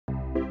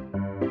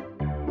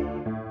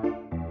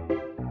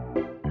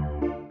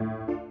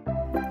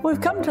We've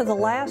come to the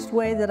last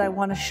way that I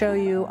want to show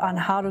you on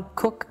how to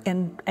cook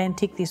and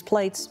antique these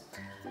plates.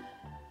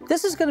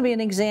 This is going to be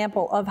an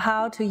example of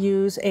how to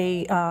use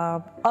a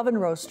oven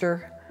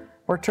roaster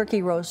or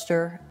turkey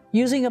roaster.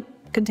 Using a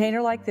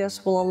container like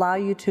this will allow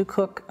you to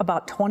cook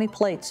about 20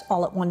 plates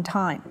all at one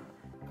time.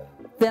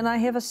 Then I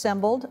have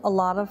assembled a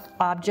lot of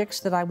objects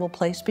that I will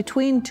place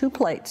between two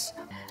plates.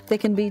 They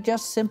can be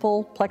just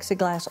simple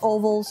plexiglass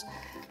ovals.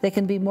 They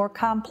can be more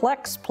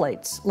complex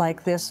plates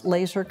like this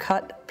laser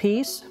cut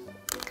piece.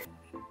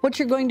 What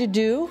you're going to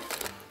do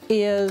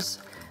is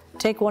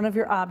take one of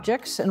your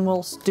objects, and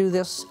we'll do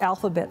this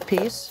alphabet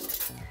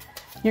piece.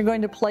 You're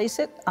going to place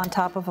it on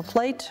top of a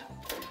plate,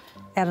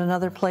 add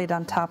another plate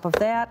on top of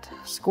that,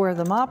 square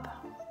them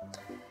up,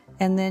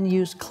 and then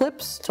use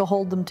clips to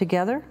hold them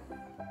together.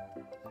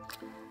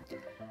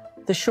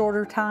 The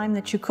shorter time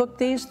that you cook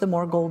these, the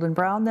more golden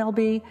brown they'll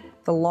be.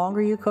 The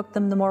longer you cook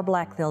them, the more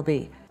black they'll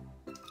be.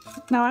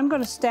 Now I'm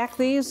going to stack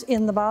these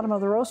in the bottom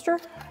of the roaster.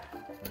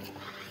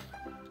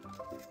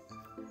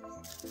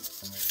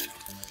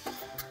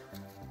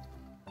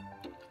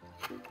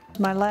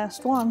 My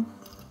last one.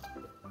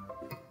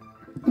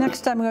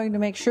 Next, I'm going to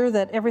make sure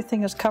that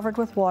everything is covered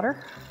with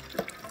water.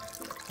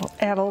 I'll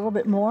add a little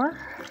bit more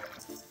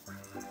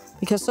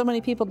because so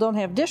many people don't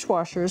have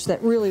dishwashers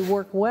that really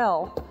work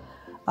well.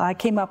 I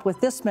came up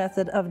with this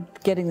method of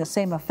getting the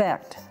same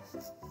effect.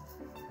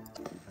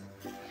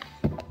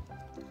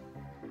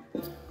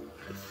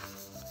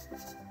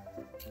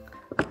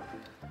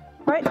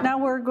 Right, now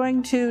we're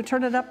going to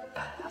turn it up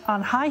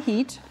on high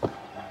heat.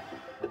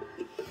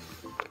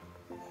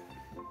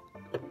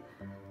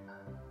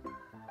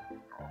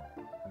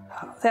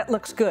 That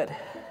looks good.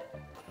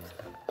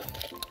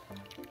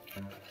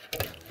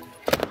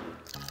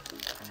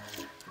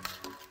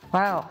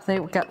 Wow, they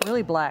got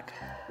really black.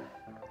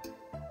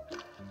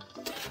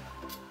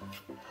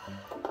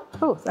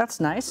 Oh, that's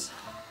nice.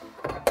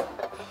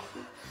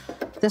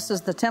 This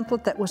is the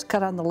template that was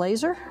cut on the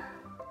laser.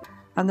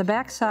 On the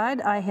back side,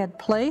 I had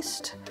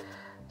placed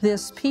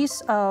this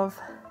piece of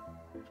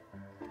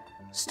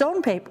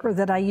stone paper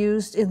that I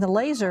used in the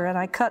laser, and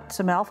I cut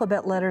some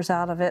alphabet letters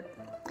out of it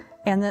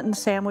and then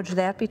sandwich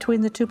that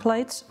between the two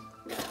plates.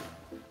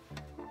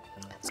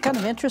 It's kind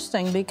of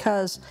interesting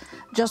because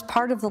just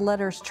part of the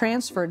letters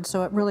transferred,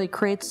 so it really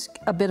creates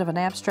a bit of an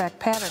abstract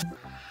pattern.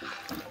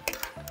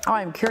 Oh,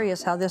 I'm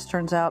curious how this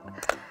turns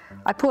out.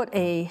 I put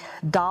a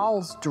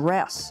doll's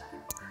dress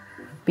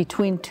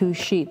between two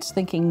sheets,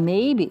 thinking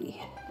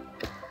maybe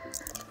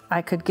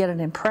I could get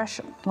an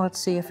impression. Let's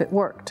see if it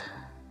worked.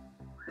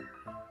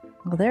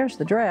 Well, there's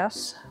the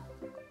dress.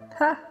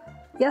 Ha!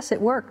 Yes,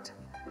 it worked.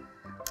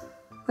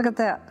 Look at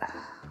that.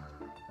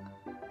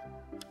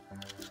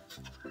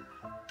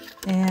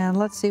 And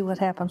let's see what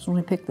happens when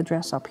we pick the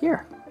dress up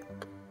here.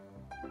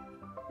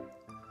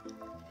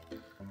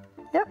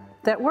 Yep,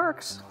 that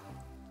works.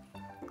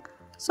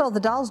 So the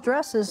doll's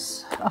dress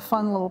is a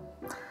fun little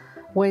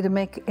way to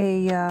make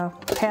a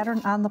pattern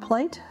on the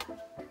plate.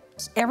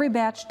 Every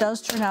batch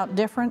does turn out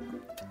different.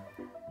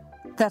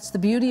 That's the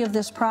beauty of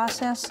this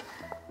process.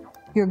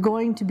 You're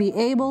going to be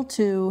able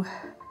to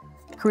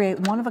create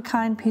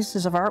one-of-a-kind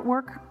pieces of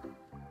artwork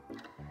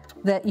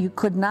that you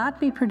could not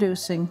be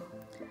producing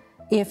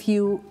if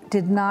you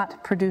did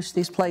not produce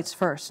these plates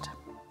first.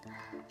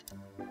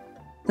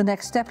 The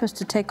next step is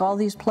to take all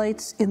these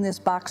plates in this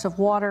box of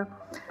water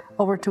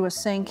over to a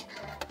sink,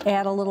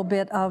 add a little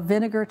bit of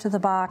vinegar to the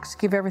box,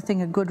 give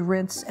everything a good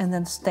rinse, and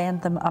then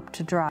stand them up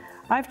to dry.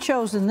 I've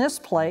chosen this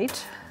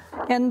plate,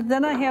 and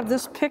then I have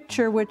this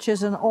picture, which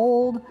is an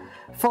old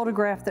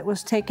photograph that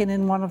was taken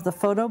in one of the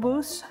photo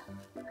booths.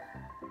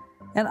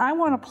 And I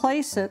want to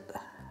place it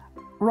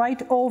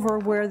right over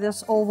where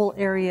this oval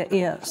area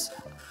is.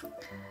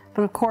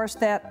 But of course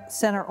that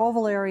center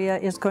oval area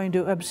is going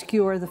to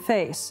obscure the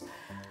face.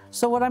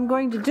 So what I'm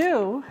going to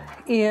do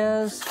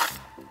is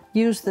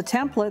use the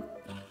template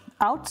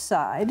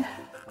outside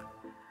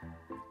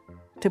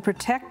to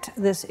protect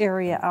this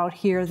area out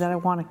here that I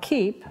want to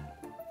keep.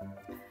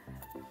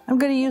 I'm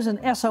going to use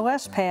an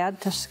SOS pad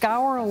to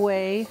scour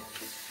away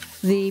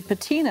the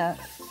patina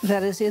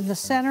that is in the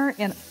center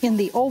and in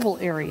the oval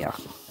area.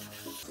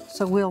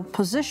 So we'll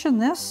position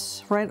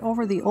this right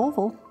over the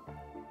oval.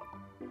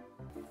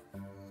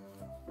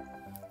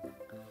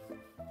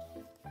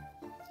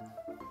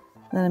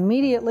 Then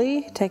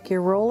immediately take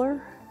your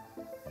roller,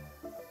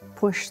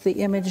 push the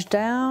image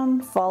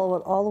down, follow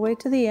it all the way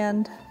to the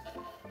end,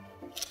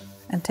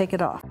 and take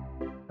it off.